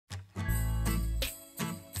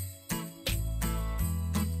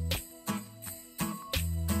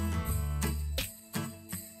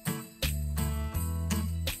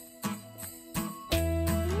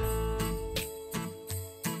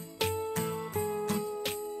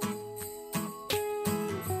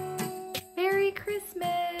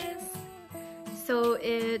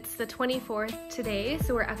It's the 24th today,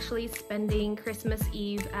 so we're actually spending Christmas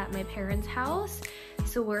Eve at my parents' house.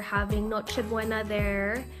 So we're having Noche Buena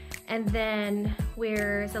there, and then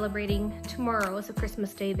we're celebrating tomorrow, so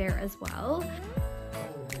Christmas Day there as well.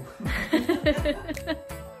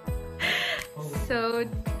 So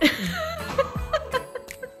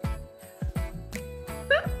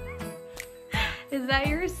is that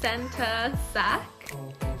your Santa sack?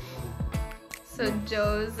 So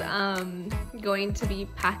Joe's going to be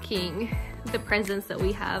packing the presents that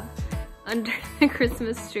we have under the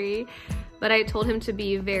Christmas tree, but I told him to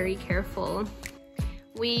be very careful.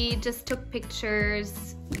 We just took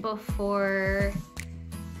pictures before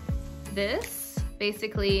this,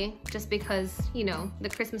 basically just because, you know, the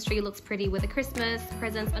Christmas tree looks pretty with the Christmas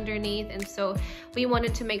presents underneath, and so we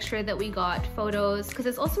wanted to make sure that we got photos because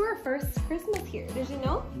it's also our first Christmas here. Did you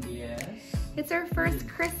know? Yes. It's our first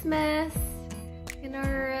Christmas in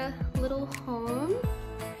our little home.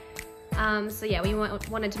 So yeah, we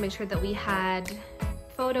wanted to make sure that we had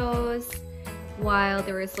photos while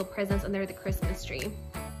there were still presents under the Christmas tree.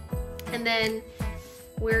 And then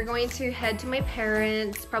we're going to head to my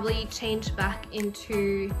parents, probably change back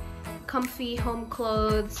into comfy home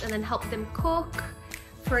clothes, and then help them cook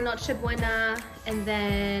for Noche Buena, and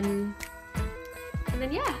then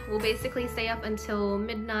yeah, we'll basically stay up until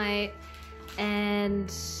midnight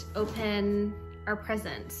and open our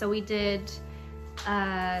presents. So we did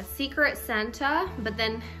Secret Santa, but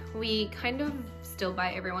then we kind of still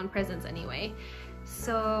buy everyone presents anyway.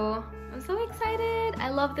 So I'm so excited. I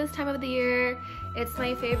love this time of the year. It's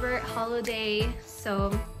my favorite holiday, so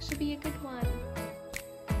it should be a good one.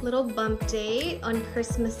 Little bump date on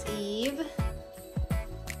Christmas Eve.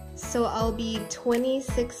 So I'll be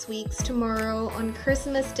 26 weeks tomorrow on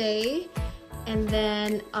Christmas Day, and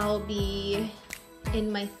then I'll be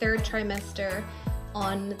in my third trimester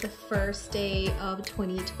on the first day of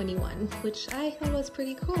 2021, which I thought was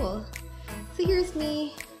pretty cool. So here's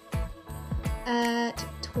me at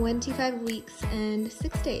 25 weeks and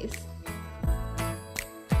 6 days.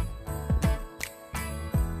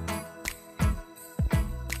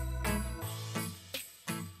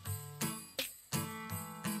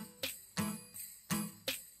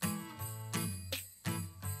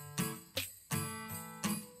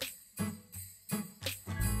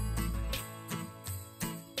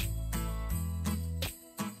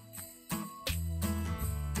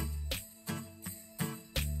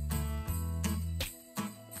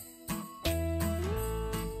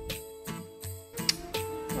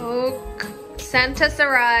 Oh, Santa's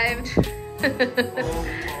arrived.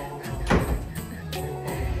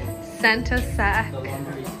 Santa's sack. The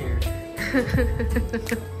laundry is here.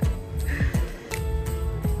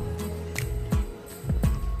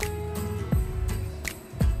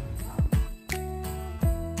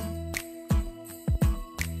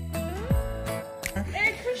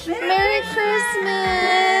 Merry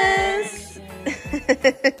Christmas!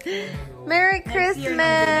 Merry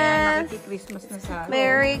Christmas!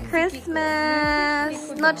 Merry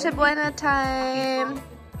Christmas! Noche Buena time!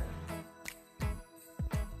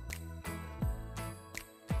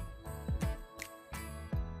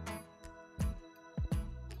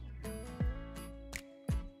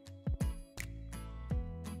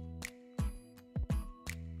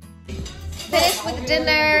 Finished with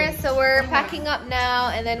dinner, so we're packing up now,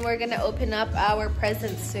 and then we're gonna open up our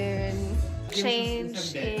presents soon.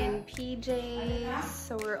 Change in PJs,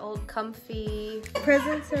 so we're all comfy.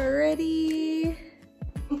 Presents are ready.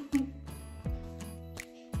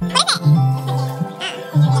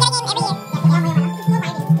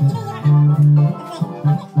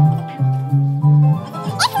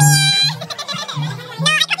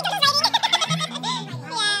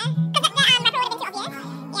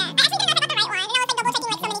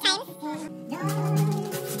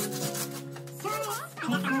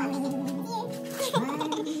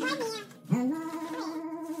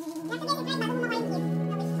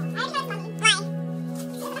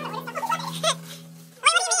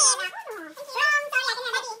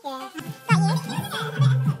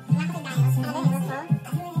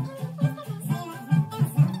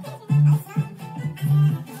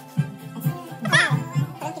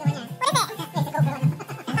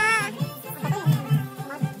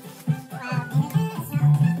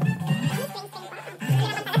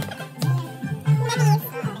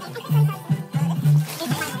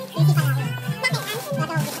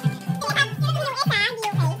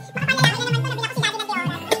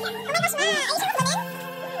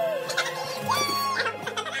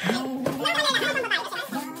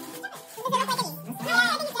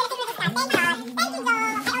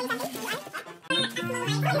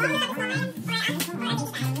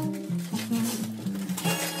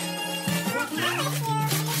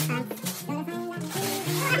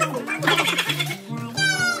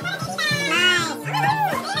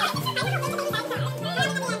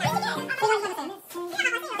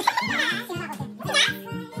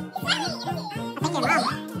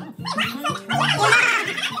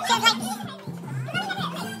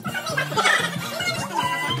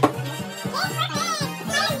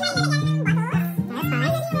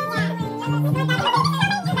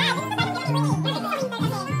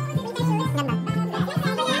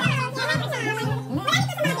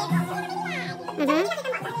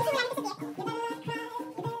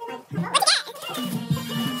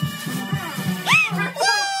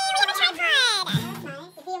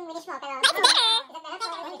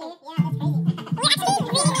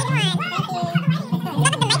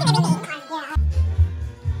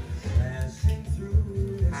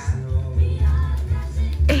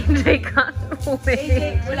 They can't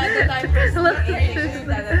wait. Wala na tayo first.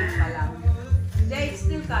 Jay, it's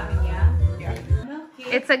still coming, yeah?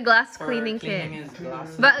 Yeah. It's a glass cleaning kit.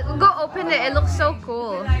 But go open it. It looks so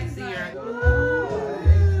cool.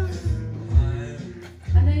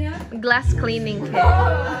 Ano yan? Glass cleaning kit.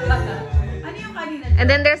 Ano yung kanina?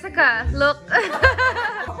 And then there's like a look.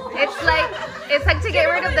 It's like to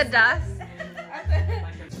get rid of the dust.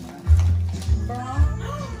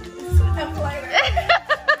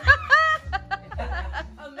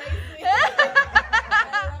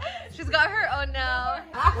 She's got her own now.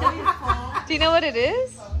 Do you know what it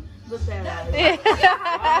is?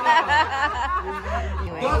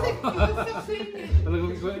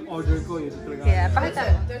 Yeah, pakita.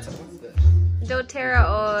 doTERRA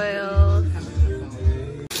oil.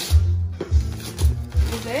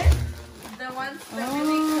 Is it? The ones that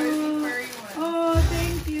really curly furry ones. Oh,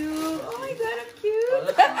 thank you. Oh my god, I'm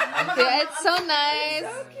cute. Yeah, it's so nice.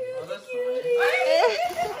 So cute, cutie.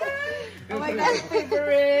 Oh my god,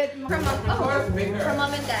 favorite. From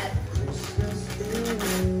mom and dad.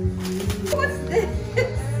 What's this?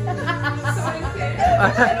 Sewing kit.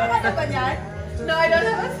 Ano ba yan? No, I don't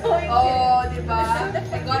have a sewing kit. Oh, diba?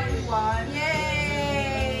 I got you one.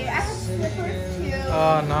 Yay! I have slippers too.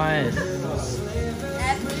 Oh, nice. I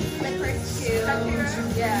have slippers too.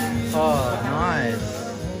 Yeah. Oh, nice.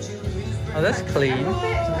 Oh, that's clean.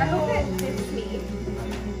 I hope it fits me.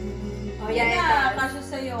 Oh, yeah, kasya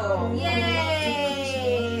sa'yo.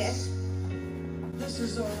 Yay!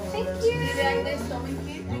 Thank you. Do you like this sewing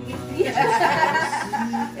kit? I give you.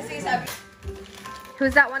 Kasi sabi.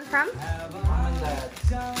 Who's that one from?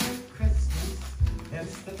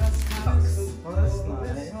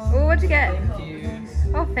 Oh, what'd you get?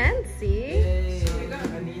 Oh, fancy.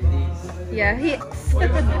 Yeah, he. Oh,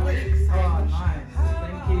 nice.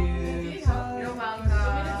 Thank you. You're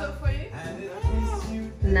welcome.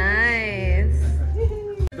 Nice.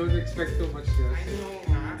 Don't expect too much there.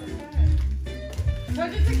 He's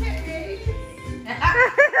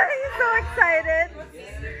so excited.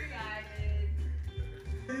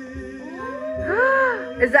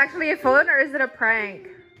 Is it actually a phone or is it a prank?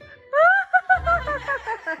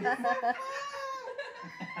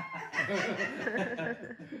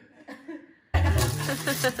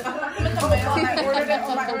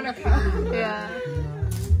 Yeah.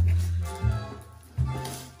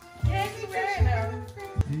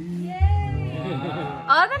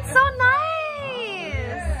 Oh, that's so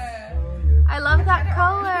nice. I love that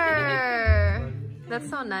color. That's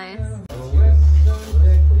so nice.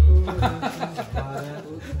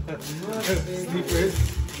 Sneakers.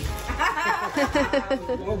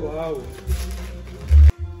 Oh wow.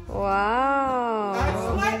 Wow.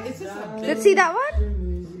 Let's see that one.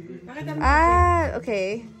 Ah,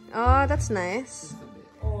 okay. Oh, that's nice.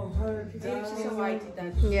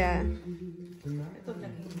 Yeah.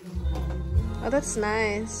 Oh, that's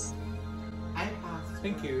nice.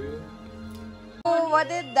 Thank you. Oh, what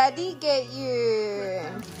did Daddy get you?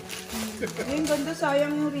 Yung ganda,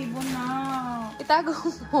 sayang yung ribbon na. Itago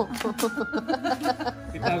mo.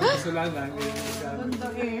 Itago ko sa lanang. Ganda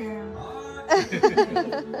eh.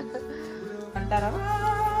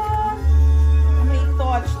 Tararan! May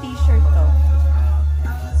Touch t-shirt to.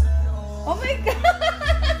 Oh my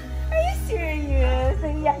god! Are you serious?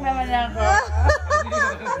 Naiyak naman ako.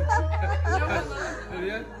 Ano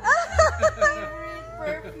yan?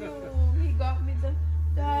 Perfume. He got me the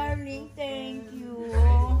darling. Thank you.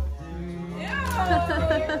 Yeah.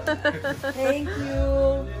 Thank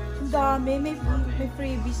you. Ang dami. May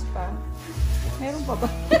freebies pa. Meron pa ba?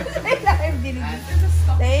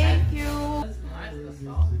 Thank you.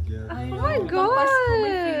 Oh my gosh.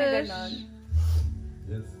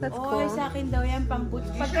 That's cool. Oh, sa akin daw yan pang boots.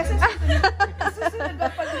 Pagka sa susunod na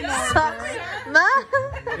pag Ma?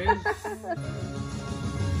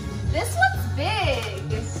 This one's big.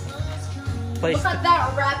 Look at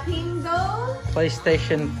that wrapping though.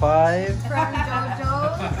 PlayStation 5. From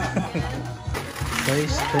Jojo.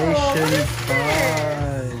 PlayStation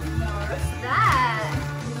 5. What's that?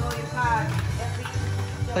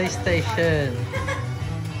 PlayStation.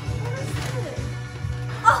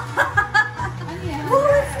 Oh,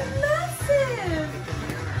 it's massive.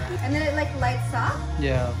 And then it like lights up.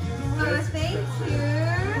 Yeah. Oh, thank you.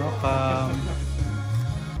 Welcome.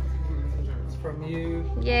 It's from you.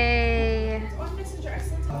 Yay.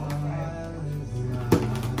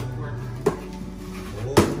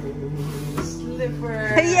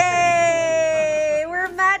 slipper. Yay!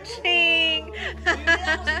 We're matching.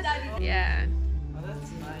 Yeah.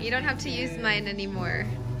 You don't have to use mine anymore.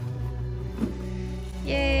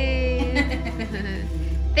 Yay!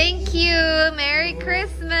 Thank you. Merry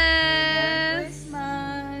Christmas. Merry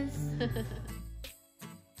Christmas.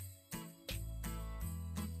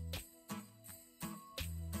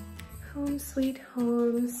 sweet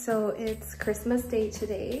home. So it's Christmas Day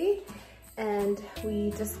today and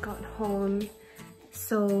we just got home.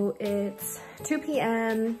 So it's 2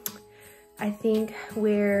 p.m. I think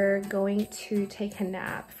we're going to take a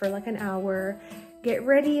nap for like an hour, get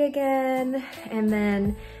ready again, and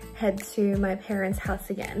then head to my parents' house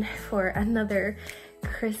again for another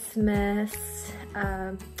Christmas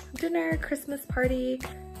dinner, Christmas party.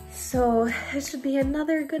 So it should be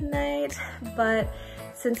another good night, but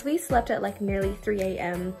since we slept at like nearly 3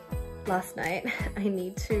 a.m. last night, I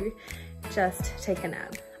need to just take a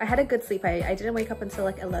nap. I had a good sleep. I didn't wake up until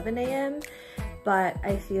like 11 a.m. but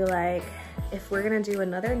I feel like if we're gonna do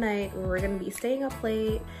another night where we're gonna be staying up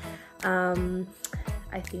late,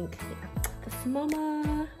 I think this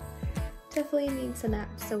mama definitely needs a nap.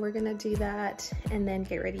 So we're gonna do that and then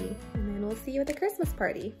get ready, and then we'll see you at the Christmas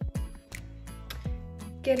party.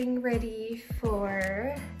 Getting ready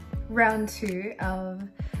for round 2 of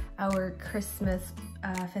our Christmas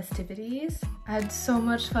festivities. I had so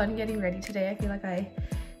much fun getting ready today. I feel like I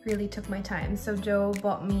really took my time. So Joe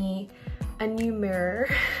bought me a new mirror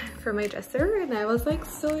for my dresser and I was like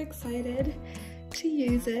so excited to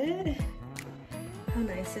use it. How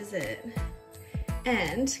nice is it?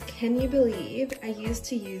 And can you believe I used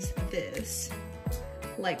to use this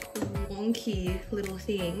like wonky little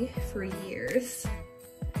thing for years.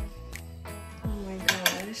 Oh my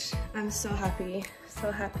gosh, I'm so happy,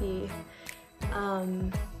 so happy.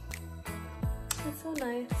 It's so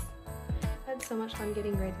nice. I had so much fun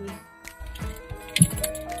getting ready.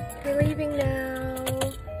 We're leaving now.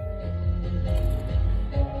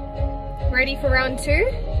 Ready for round 2?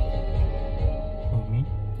 Oh, me?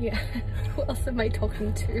 Yeah. Who else am I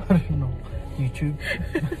talking to? I don't know. YouTube.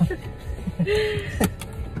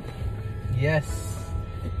 Yes.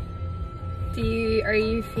 Are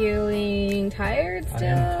you feeling tired still?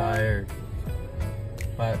 I am tired.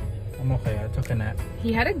 But I'm okay. I took a nap.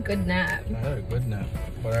 He had a good nap. I had a good nap.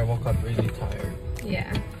 But I woke up really tired.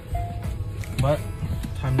 Yeah. But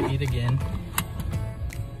time to eat again.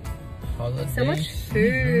 Holidays. So much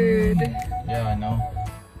food. Yeah, I know.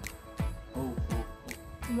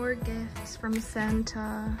 More gifts from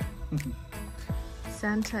Santa.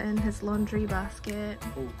 Santa in his laundry basket.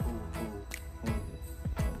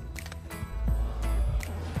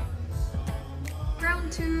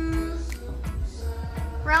 Round 2.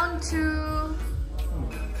 Round 2.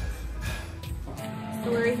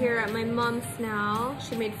 So we're here at my mom's now.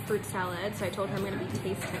 She made fruit salad, so I told her I'm gonna be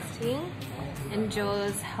taste testing. And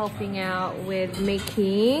Joe's helping out with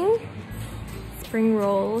making spring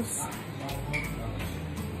rolls.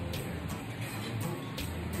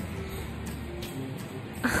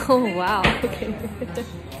 Oh wow, okay.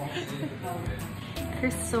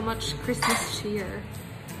 There's so much Christmas cheer.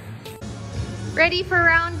 Ready for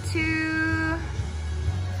round 2.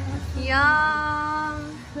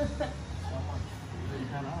 Yum.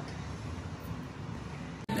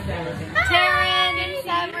 Taryn and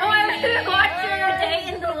Samuel. Oh, I want to watch your day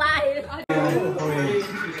in the life.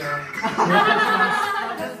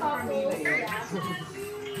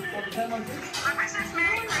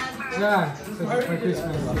 Yeah, for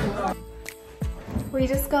Christmas. We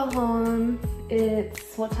just got home.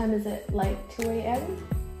 It's, what time is it? Like 2 a.m.?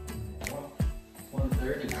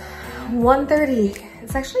 1:30. 1:30.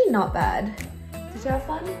 It's actually not bad. Did you have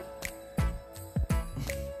fun?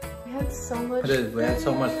 We had so much food. We had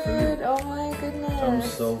so much food. Oh my goodness. I'm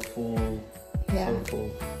so full. Yeah. So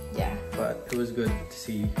full. Yeah. But it was good to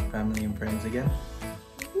see family and friends again.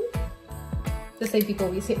 The same people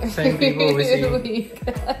we see. Same people we see. Week.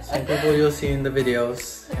 Same people you'll see in the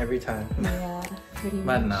videos every time. Yeah, pretty much.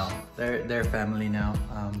 But no, they're family now.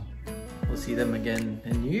 We'll see them again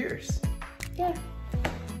in New Year's. Yeah.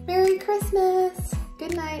 Merry Christmas.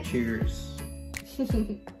 Good night. Cheers.